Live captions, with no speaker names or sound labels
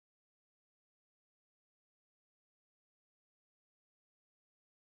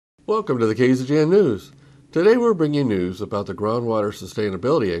Welcome to the KZGN News. Today we're bringing you news about the Groundwater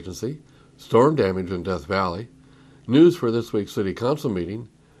Sustainability Agency, storm damage in Death Valley, news for this week's City Council meeting,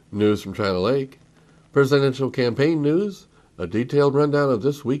 news from China Lake, presidential campaign news, a detailed rundown of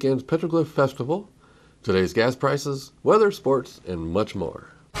this weekend's Petroglyph Festival, today's gas prices, weather, sports, and much more.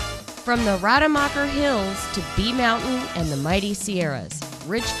 From the Rademacher Hills to Bee Mountain and the mighty Sierras,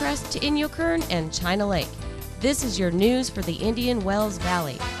 Ridgecrest to Inyokern and China Lake, this is your news for the Indian Wells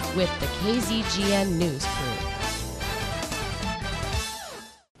Valley with the KZGN News Crew.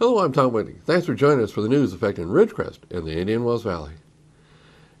 Hello, I'm Tom Whitney. Thanks for joining us for the news affecting Ridgecrest and the Indian Wells Valley.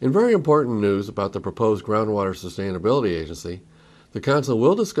 In very important news about the proposed Groundwater Sustainability Agency, the Council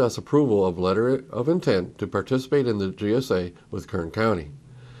will discuss approval of letter of intent to participate in the GSA with Kern County.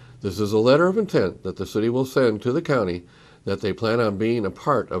 This is a letter of intent that the city will send to the county that they plan on being a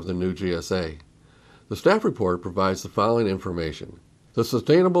part of the new GSA. The staff report provides the following information. The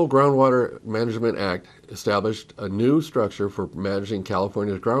Sustainable Groundwater Management Act established a new structure for managing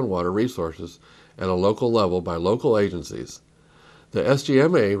California's groundwater resources at a local level by local agencies. The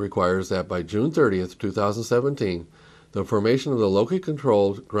SGMA requires that by June 30th, 2017, the formation of the locally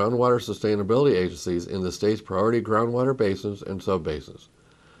controlled groundwater sustainability agencies in the state's priority groundwater basins and subbasins.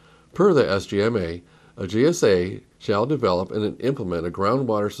 Per the SGMA, a GSA shall develop and implement a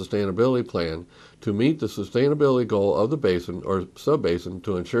groundwater sustainability plan to meet the sustainability goal of the basin or subbasin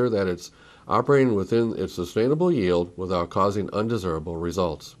to ensure that it's operating within its sustainable yield without causing undesirable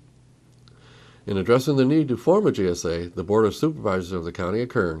results. In addressing the need to form a GSA, the Board of Supervisors of the County of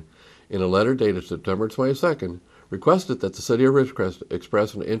Kern, in a letter dated September 22nd, requested that the City of Ridgecrest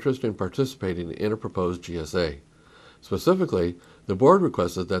express an interest in participating in a proposed GSA. Specifically, the Board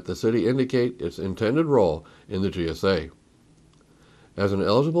requested that the City indicate its intended role in the GSA. As an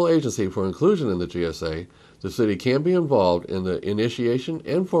eligible agency for inclusion in the GSA, the City can be involved in the initiation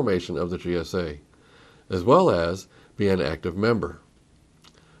and formation of the GSA, as well as be an active member.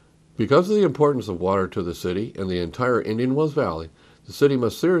 Because of the importance of water to the City and the entire Indian Wells Valley, the City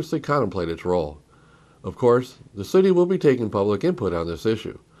must seriously contemplate its role. Of course, the City will be taking public input on this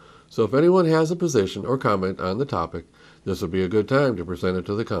issue, so if anyone has a position or comment on the topic, this would be a good time to present it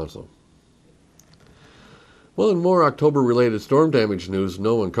to the Council. Well, in more October-related storm damage news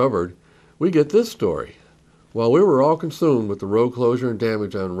no one covered, we get this story. While we were all consumed with the road closure and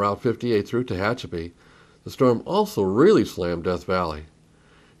damage on Route 58 through Tehachapi, the storm also really slammed Death Valley.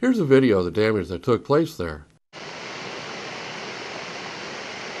 Here's a video of the damage that took place there.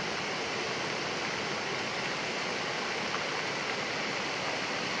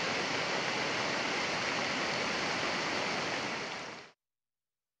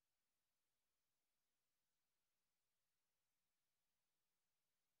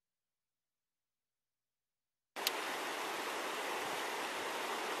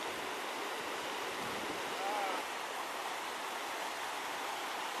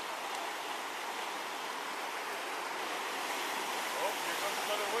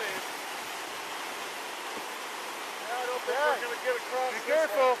 We're going to get across. Be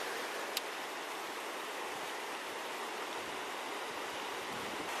careful.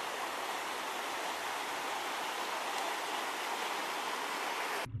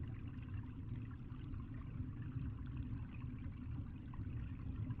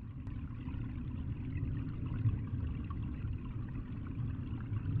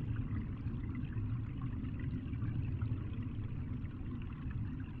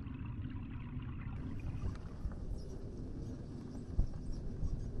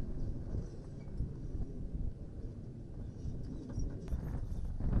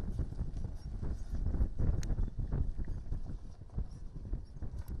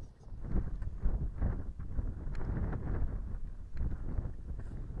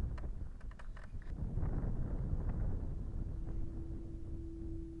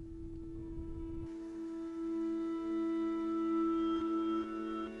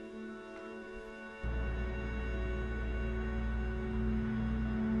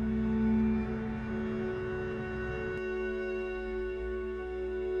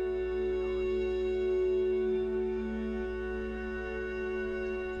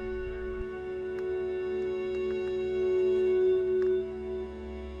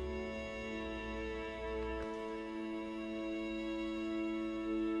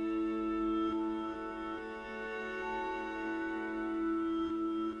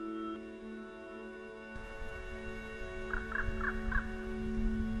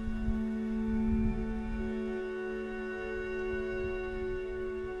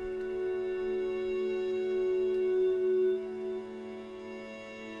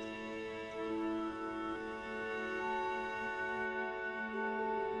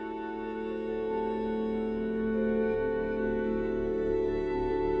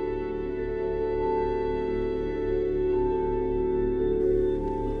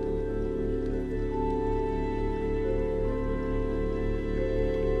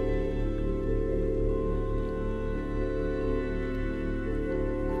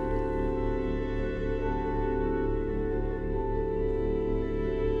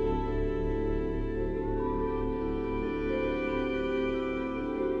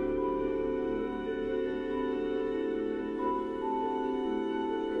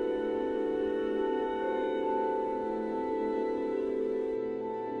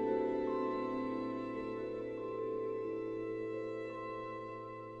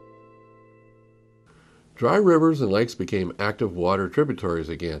 Dry rivers and lakes became active water tributaries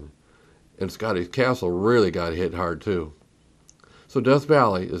again, and Scotty's Castle really got hit hard too. So Death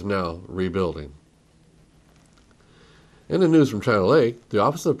Valley is now rebuilding. In the news from China Lake, the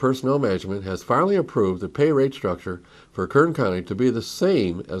Office of Personnel Management has finally approved the pay rate structure for Kern County to be the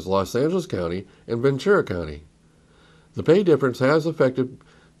same as Los Angeles County and Ventura County. The pay difference has affected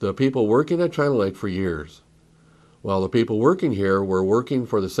the people working at China Lake for years. While the people working here were working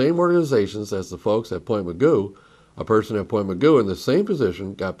for the same organizations as the folks at Point Mugu, a person at Point Mugu in the same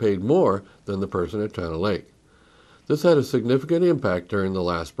position got paid more than the person at China Lake. This had a significant impact during the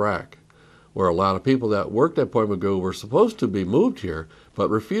last BRAC, where a lot of people that worked at Point Mugu were supposed to be moved here but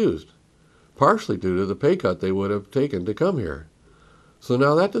refused, partially due to the pay cut they would have taken to come here. So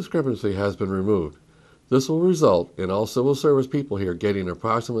now that discrepancy has been removed. This will result in all civil service people here getting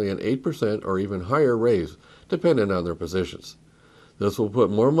approximately an 8% or even higher raise, depending on their positions. This will put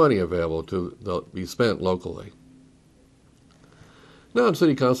more money available to be spent locally. Now in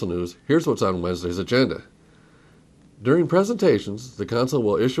City Council news, here's what's on Wednesday's agenda. During presentations, the Council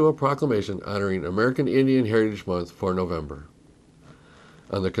will issue a proclamation honoring American Indian Heritage Month for November.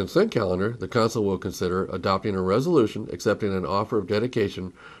 On the consent calendar, the Council will consider adopting a resolution accepting an offer of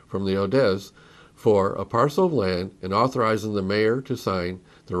dedication from the Odez for a parcel of land and authorizing the mayor to sign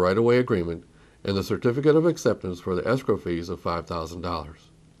the right-of-way agreement and the certificate of acceptance for the escrow fees of $5,000.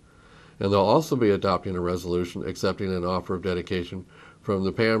 And they'll also be adopting a resolution accepting an offer of dedication from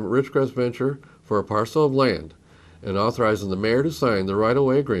the Pam Ridgecrest Venture for a parcel of land and authorizing the mayor to sign the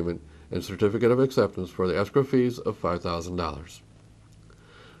right-of-way agreement and certificate of acceptance for the escrow fees of $5,000.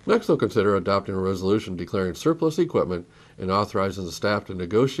 Next, they'll consider adopting a resolution declaring surplus equipment and authorizing the staff to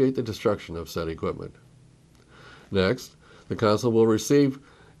negotiate the destruction of said equipment. Next, the Council will receive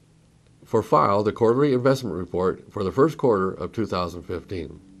for file the quarterly investment report for the first quarter of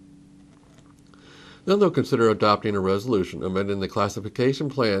 2015. Then they'll consider adopting a resolution amending the classification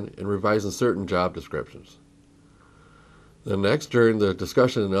plan and revising certain job descriptions. Then next, during the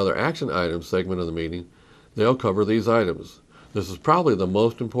discussion and other action items segment of the meeting, they'll cover these items. This is probably the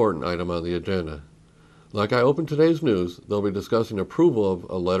most important item on the agenda. Like I opened today's news, they'll be discussing approval of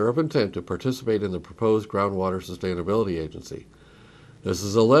a letter of intent to participate in the proposed Groundwater Sustainability Agency. This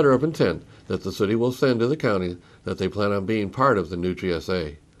is a letter of intent that the city will send to the county that they plan on being part of the new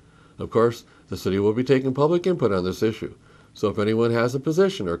GSA. Of course, the city will be taking public input on this issue, so if anyone has a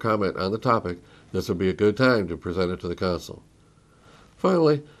position or comment on the topic, this would be a good time to present it to the Council.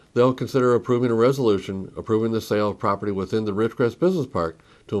 Finally, they'll consider approving a resolution approving the sale of property within the Ridgecrest Business Park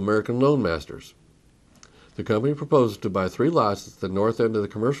to American Loan Masters. The company proposes to buy 3 lots at the north end of the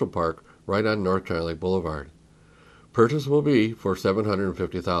commercial park right on North China Lake Boulevard. Purchase will be for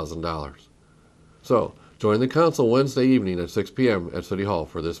 $750,000. So, join the Council Wednesday evening at 6 p.m. at City Hall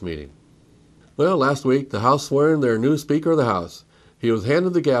for this meeting. Well, last week, the House swore in their new Speaker of the House. He was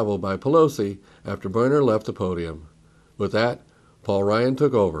handed the gavel by Pelosi after Boehner left the podium. With that, Paul Ryan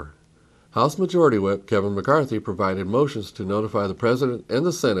took over. House Majority Whip Kevin McCarthy provided motions to notify the President and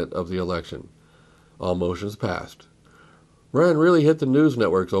the Senate of the election. All motions passed. Ryan really hit the news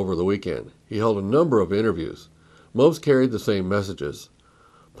networks over the weekend. He held a number of interviews. Most carried the same messages.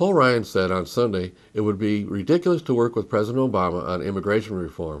 Paul Ryan said on Sunday it would be ridiculous to work with President Obama on immigration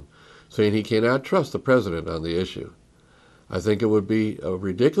reform, saying he cannot trust the President on the issue. I think it would be a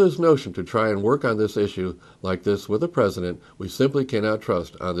ridiculous notion to try and work on this issue like this with a president we simply cannot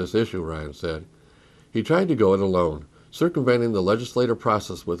trust on this issue, Ryan said. He tried to go it alone, circumventing the legislative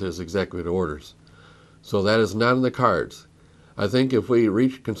process with his executive orders. So that is not in the cards. I think if we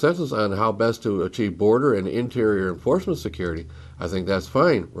reach consensus on how best to achieve border and interior enforcement security, I think that's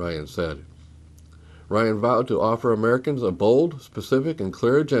fine, Ryan said. Ryan vowed to offer Americans a bold, specific, and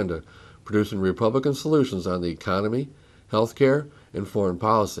clear agenda, producing Republican solutions on the economy, health care, and foreign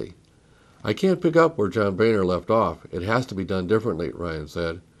policy. I can't pick up where John Boehner left off. It has to be done differently, Ryan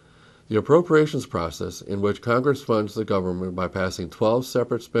said. The appropriations process, in which Congress funds the government by passing 12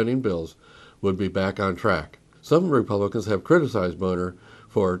 separate spending bills, would be back on track. Some Republicans have criticized Boehner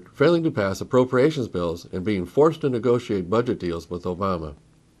for failing to pass appropriations bills and being forced to negotiate budget deals with Obama.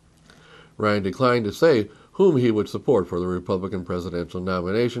 Ryan declined to say whom he would support for the Republican presidential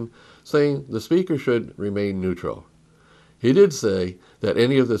nomination, saying the Speaker should remain neutral. He did say that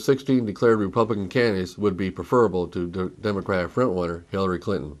any of the 16 declared Republican candidates would be preferable to Democratic frontrunner Hillary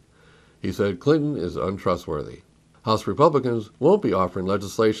Clinton. He said Clinton is untrustworthy. House Republicans won't be offering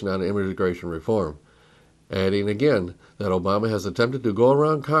legislation on immigration reform, adding again that Obama has attempted to go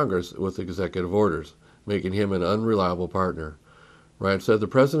around Congress with executive orders, making him an unreliable partner. Ryan said the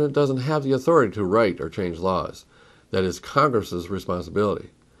president doesn't have the authority to write or change laws. That is Congress's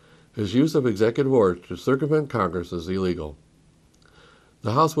responsibility. His use of executive orders to circumvent Congress is illegal.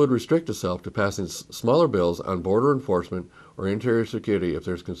 The House would restrict itself to passing smaller bills on border enforcement or interior security if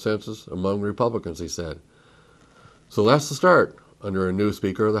there's consensus among Republicans, he said. So that's the start under a new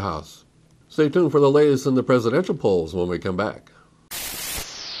Speaker of the House. Stay tuned for the latest in the presidential polls when we come back.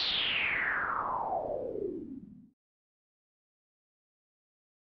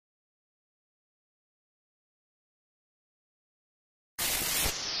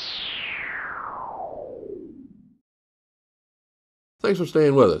 Thanks for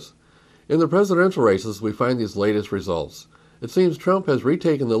staying with us. In the presidential races, we find these latest results. It seems Trump has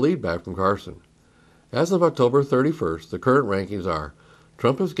retaken the lead back from Carson. As of October 31st, the current rankings are: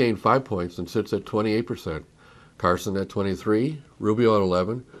 Trump has gained 5 points and sits at 28%, Carson at 23%, Rubio at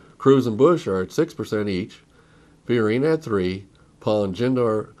 11%, Cruz and Bush are at 6% each, Fiorina at 3%, Paul and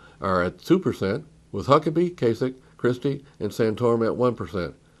Jindal are at 2%, with Huckabee, Kasich, Christie, and Santorum at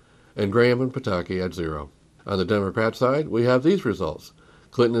 1%, and Graham and Pataki at 0%. On the Democrat side, we have these results.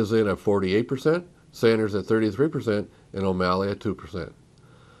 Clinton is in at 48%, Sanders at 33%, and O'Malley at 2%.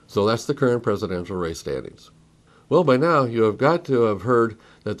 So that's the current presidential race standings. Well, by now, you have got to have heard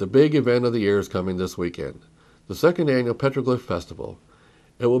that the big event of the year is coming this weekend, the second annual Petroglyph Festival.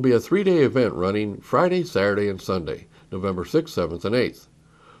 It will be a 3-day event running Friday, Saturday, and Sunday, November 6th, 7th, and 8th.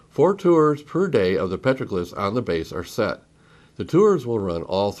 4 tours per day of the petroglyphs on the base are set. The tours will run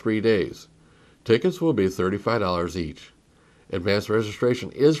all 3 days. Tickets will be $35 each. Advanced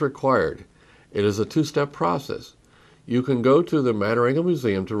registration is required. It is a 2-step process. You can go to the Matarango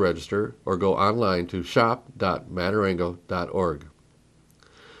Museum to register or go online to shop.matarango.org.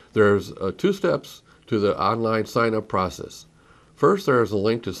 There's 2 steps to the online sign-up process. First, there is a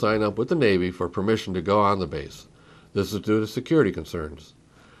link to sign up with the Navy for permission to go on the base. This is due to security concerns.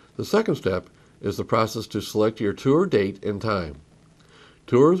 The second step is the process to select your tour date and time.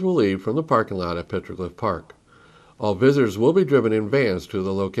 Tours will leave from the parking lot at Petroglyph Park. All visitors will be driven in vans to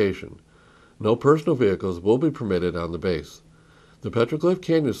the location. No personal vehicles will be permitted on the base. The Petroglyph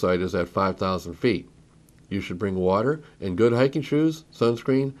Canyon site is at 5,000 feet. You should bring water and good hiking shoes,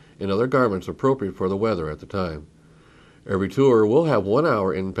 sunscreen, and other garments appropriate for the weather at the time. Every tour will have 1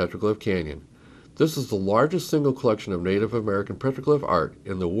 hour in Petroglyph Canyon. This is the largest single collection of Native American petroglyph art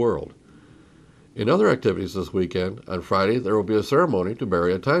in the world. In other activities this weekend, on Friday there will be a ceremony to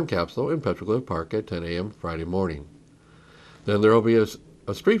bury a time capsule in Petroglyph Park at 10 a.m. Friday morning. Then there will be a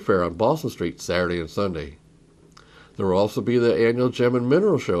street fair on Boston Street Saturday and Sunday. There will also be the annual Gem and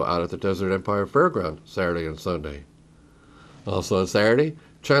Mineral Show out at the Desert Empire Fairground Saturday and Sunday. Also on Saturday,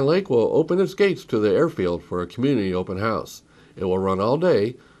 China Lake will open its gates to the airfield for a community open house. It will run all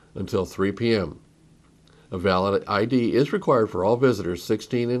day until 3 p.m. A valid ID is required for all visitors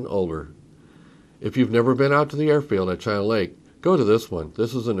 16 and older. If you've never been out to the airfield at China Lake, go to this one.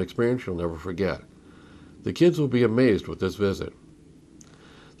 This is an experience you'll never forget. The kids will be amazed with this visit.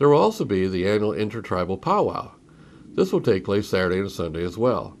 There will also be the annual Intertribal Powwow. This will take place Saturday and Sunday as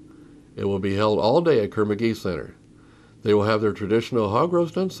well. It will be held all day at Kerr-McGee Center. They will have their traditional hog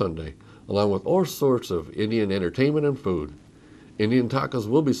roast on Sunday, along with all sorts of Indian entertainment and food. Indian tacos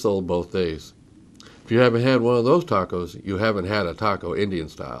will be sold both days. If you haven't had one of those tacos, you haven't had a taco Indian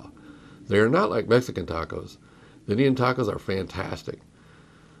style. They are not like Mexican tacos. The Indian tacos are fantastic.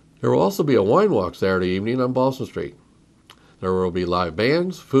 There will also be a wine walk Saturday evening on Boston Street. There will be live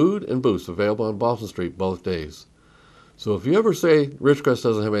bands, food, and booths available on Boston Street both days. So if you ever say Ridgecrest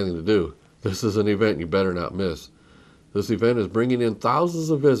doesn't have anything to do, this is an event you better not miss. This event is bringing in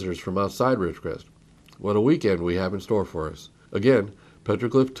thousands of visitors from outside Ridgecrest. What a weekend we have in store for us. Again,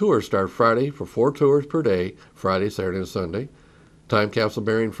 Petroglyph tours start Friday for 4 tours per day, Friday, Saturday, and Sunday. Time capsule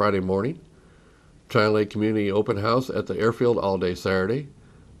burying Friday morning. China Lake Community Open House at the airfield all day Saturday.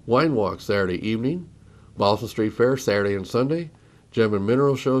 Wine walk Saturday evening. Boston Street Fair Saturday and Sunday. Gem and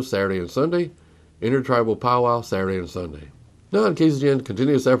Mineral Show Saturday and Sunday. Intertribal Powwow Saturday and Sunday. Now on KZGN's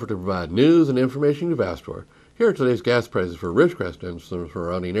continuous effort to provide news and information you've asked for, here are today's gas prices for Ridgecrest and some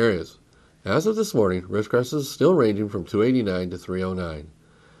surrounding areas. As of this morning, Ridgecrest is still ranging from $2.89 to $3.09.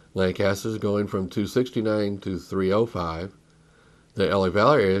 Lancaster is going from $2.69 to $3.05. The LA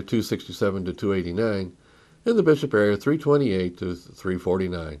Valley area $2.67 to $2.89, and the Bishop area $3.28 to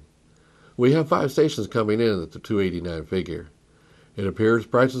 $3.49. We have 5 stations coming in at the $2.89 figure. It appears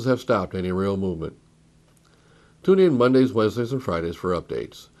prices have stopped any real movement. Tune in Mondays, Wednesdays, and Fridays for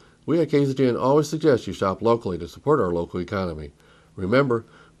updates. We at KZGN always suggest you shop locally to support our local economy. Remember,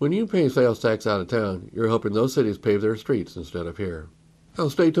 when you pay sales tax out of town, you're helping those cities pave their streets instead of here. Now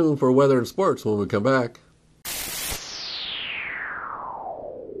stay tuned for weather and sports when we come back.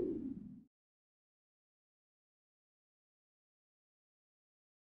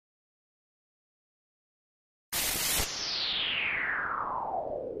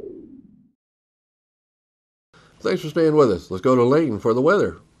 Thanks for staying with us. Let's go to Layton for the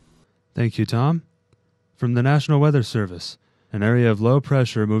weather. Thank you, Tom. From the National Weather Service, an area of low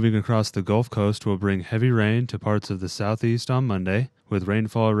pressure moving across the Gulf Coast will bring heavy rain to parts of the southeast on Monday, with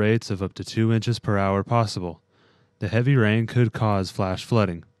rainfall rates of up to 2 inches per hour possible. The heavy rain could cause flash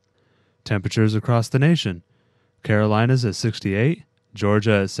flooding. Temperatures across the nation: Carolinas at 68,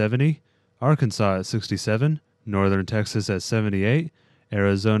 Georgia at 70, Arkansas at 67, northern Texas at 78,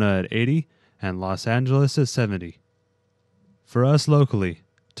 Arizona at 80, and Los Angeles at 70. For us locally,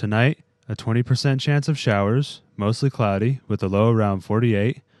 tonight, a 20% chance of showers, mostly cloudy, with a low around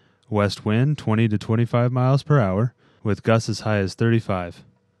 48, west wind 20 to 25 miles per hour, with gusts as high as 35.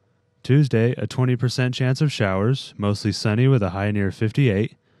 Tuesday, a 20% chance of showers, mostly sunny with a high near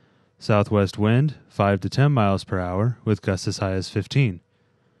 58, southwest wind 5 to 10 miles per hour, with gusts as high as 15.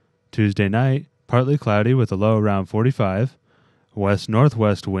 Tuesday night, partly cloudy with a low around 45,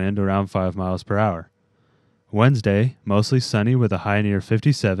 west-northwest wind around 5 miles per hour. Wednesday, mostly sunny with a high near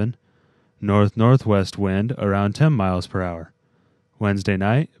 57, north-northwest wind around 10 miles per hour. Wednesday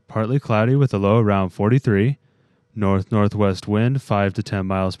night, partly cloudy with a low around 43, north-northwest wind 5 to 10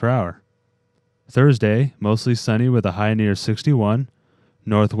 miles per hour. Thursday, mostly sunny with a high near 61,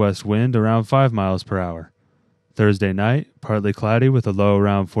 northwest wind around 5 miles per hour. Thursday night, partly cloudy with a low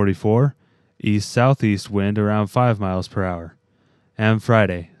around 44, east-southeast wind around 5 miles per hour. And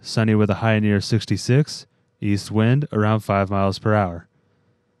Friday, sunny with a high near 66, east wind around 5 miles per hour.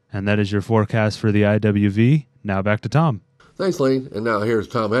 And that is your forecast for the IWV. Now back to Tom. Thanks, Lane. And now here's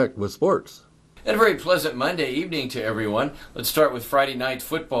Tom Heck with sports. And a very pleasant Monday evening to everyone. Let's start with Friday night's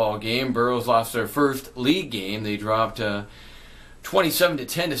football game. Burroughs lost their first league game. They dropped a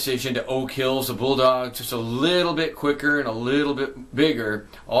 27-10 decision to Oak Hills. The Bulldogs just a little bit quicker and a little bit bigger.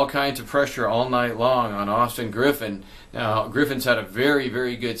 All kinds of pressure all night long on Austin Griffin. Now, Griffin's had a very,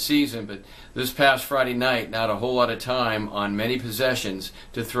 very good season, but this past Friday night, not a whole lot of time on many possessions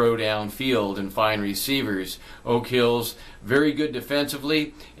to throw downfield and find receivers. Oak Hills, very good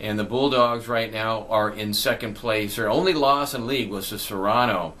defensively, and the Bulldogs right now are in second place. Their only loss in league was to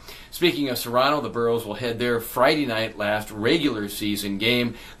Serrano. Speaking of Serrano, the Burros will head there Friday night, last regular season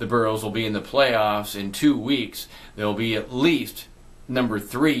game. The Burros will be in the playoffs in 2 weeks. They'll be at least number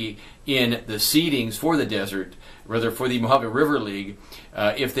 3 in the seedings for the Mojave River League.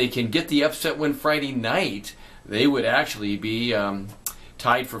 If they can get the upset win Friday night, they would actually be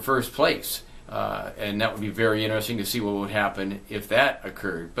tied for first place. And that would be very interesting to see what would happen if that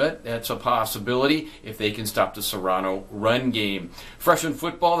occurred. But that's a possibility if they can stop the Serrano run game. Freshman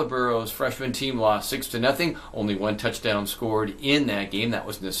football, the Burros freshman team lost 6-0. Only 1 touchdown scored in that game. That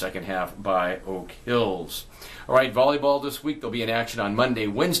was in the second half by Oak Hills. All right, volleyball this week. They'll be in action on Monday,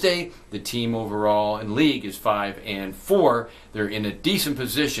 Wednesday. The team overall in league is 5-4. They're in a decent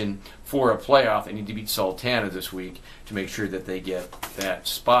position for a playoff. They need to beat Sultana this week to make sure that they get that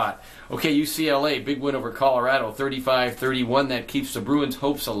spot. Okay, UCLA, big win over Colorado, 35-31. That keeps the Bruins'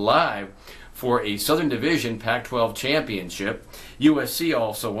 hopes alive for a Southern Division Pac-12 championship. USC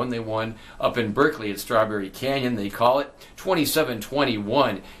also won. They won up in Berkeley at Strawberry Canyon. They call it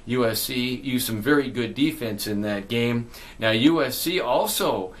 27-21. USC used some very good defense in that game. Now USC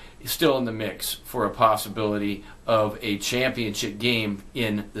also is still in the mix for a possibility of a championship game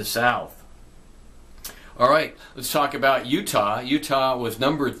in the South. All right, let's talk about Utah. Utah was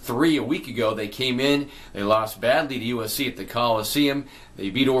number 3 a week ago. They came in, they lost badly to USC at the Coliseum. They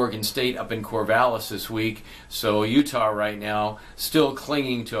beat Oregon State up in Corvallis this week. So Utah right now still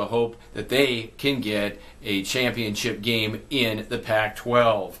clinging to a hope that they can get a championship game in the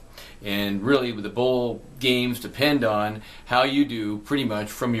Pac-12. And really, the bowl games depend on how you do pretty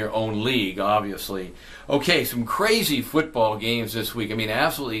much from your own league, obviously. Okay, some crazy football games this week. I mean,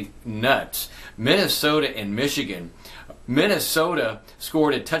 absolutely nuts. Minnesota and Michigan. Minnesota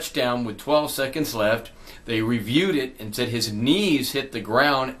scored a touchdown with 12 seconds left. They reviewed it and said his knees hit the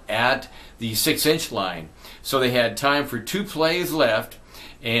ground at the 6-inch line. So they had time for 2 plays left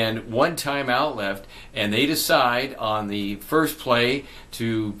and 1 timeout left, and they decide on the first play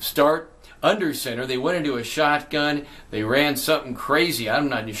to start under center. They went into a shotgun. They ran something crazy. I'm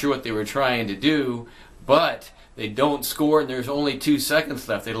not sure what they were trying to do, but they don't score, and there's only 2 seconds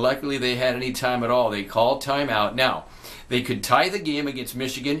left. Luckily, they had any time at all. They called timeout. Now, they could tie the game against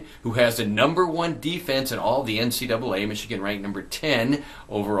Michigan, who has the number 1 defense in all the NCAA. Michigan ranked number 10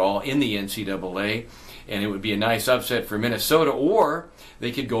 overall in the NCAA, and it would be a nice upset for Minnesota, or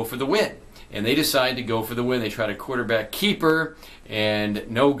they could go for the win. And they decide to go for the win. They tried a quarterback keeper, and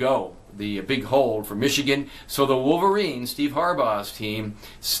no go. The big hold for Michigan. So the Wolverines, Steve Harbaugh's team,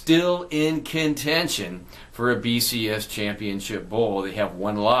 still in contention for a BCS championship bowl. They have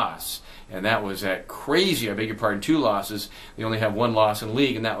 1 loss. and that was that crazy, I beg your pardon, 2 losses. They only have 1 loss in the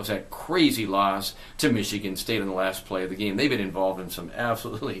league, and that was that crazy loss to Michigan State on the last play of the game. They've been involved in some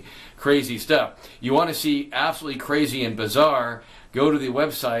absolutely crazy stuff. You want to see absolutely crazy and bizarre, go to the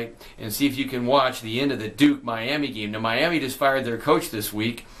website and see if you can watch the end of the Duke-Miami game. Now, Miami just fired their coach this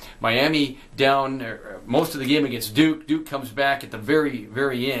week. Miami down most of the game against Duke. Duke comes back at the very,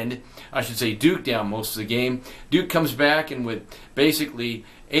 very end. I should say Duke down most of the game. Duke comes back, and with basically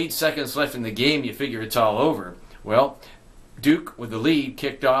 8 seconds left in the game, you figure it's all over. Well, Duke, with the lead,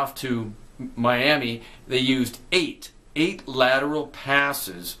 kicked off to Miami. They used eight lateral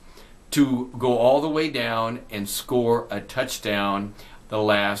passes to go all the way down and score a touchdown the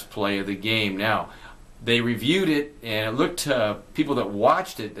last play of the game. Now, they reviewed it, and it looked to people that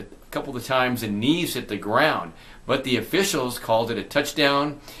watched it a couple of times and knees hit the ground. But the officials called it a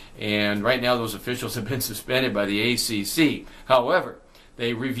touchdown, and right now those officials have been suspended by the ACC. However,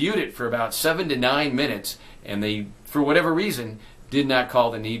 they reviewed it for about 7 to 9 minutes, and they, for whatever reason, did not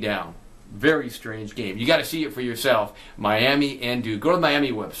call the knee down. Very strange game. You got to see it for yourself. Miami and Duke. Go to the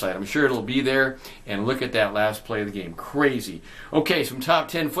Miami website. I'm sure it'll be there, and look at that last play of the game. Crazy. Okay, some top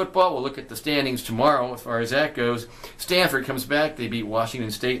 10 football. We'll look at the standings tomorrow as far as that goes. Stanford comes back. They beat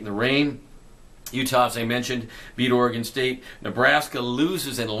Washington State in the rain. Utah, as I mentioned, beat Oregon State. Nebraska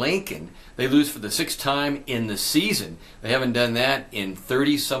loses in Lincoln. They lose for the 6th time in the season. They haven't done that in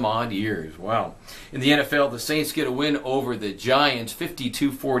 30-some-odd years. Wow. In the NFL, the Saints get a win over the Giants,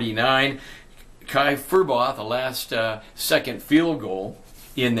 52-49. Kai Furbaugh, the last second field goal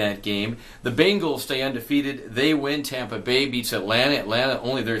in that game. The Bengals stay undefeated. They win. Tampa Bay beats Atlanta. Atlanta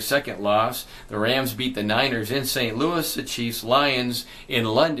only their 2nd loss. The Rams beat the Niners in St. Louis. The Chiefs Lions in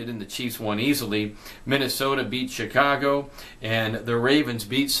London, and the Chiefs won easily. Minnesota beat Chicago, and the Ravens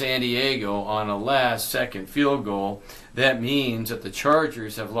beat San Diego on a last-second field goal. That means that the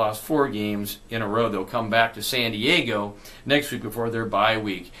Chargers have lost 4 games in a row. They'll come back to San Diego next week before their bye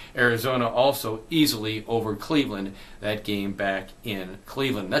week. Arizona also easily over Cleveland, that game back in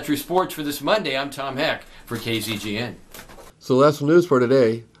Cleveland. That's your sports for this Monday. I'm Tom Heck for KZGN. So that's the news for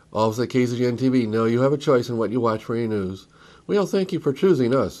today. All of us at KZGN-TV know you have a choice in what you watch for your news. We all thank you for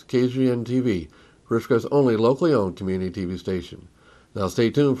choosing us, KZGN-TV, Ridgecrest's only locally owned community TV station. Now stay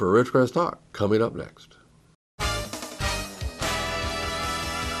tuned for Ridgecrest Talk coming up next.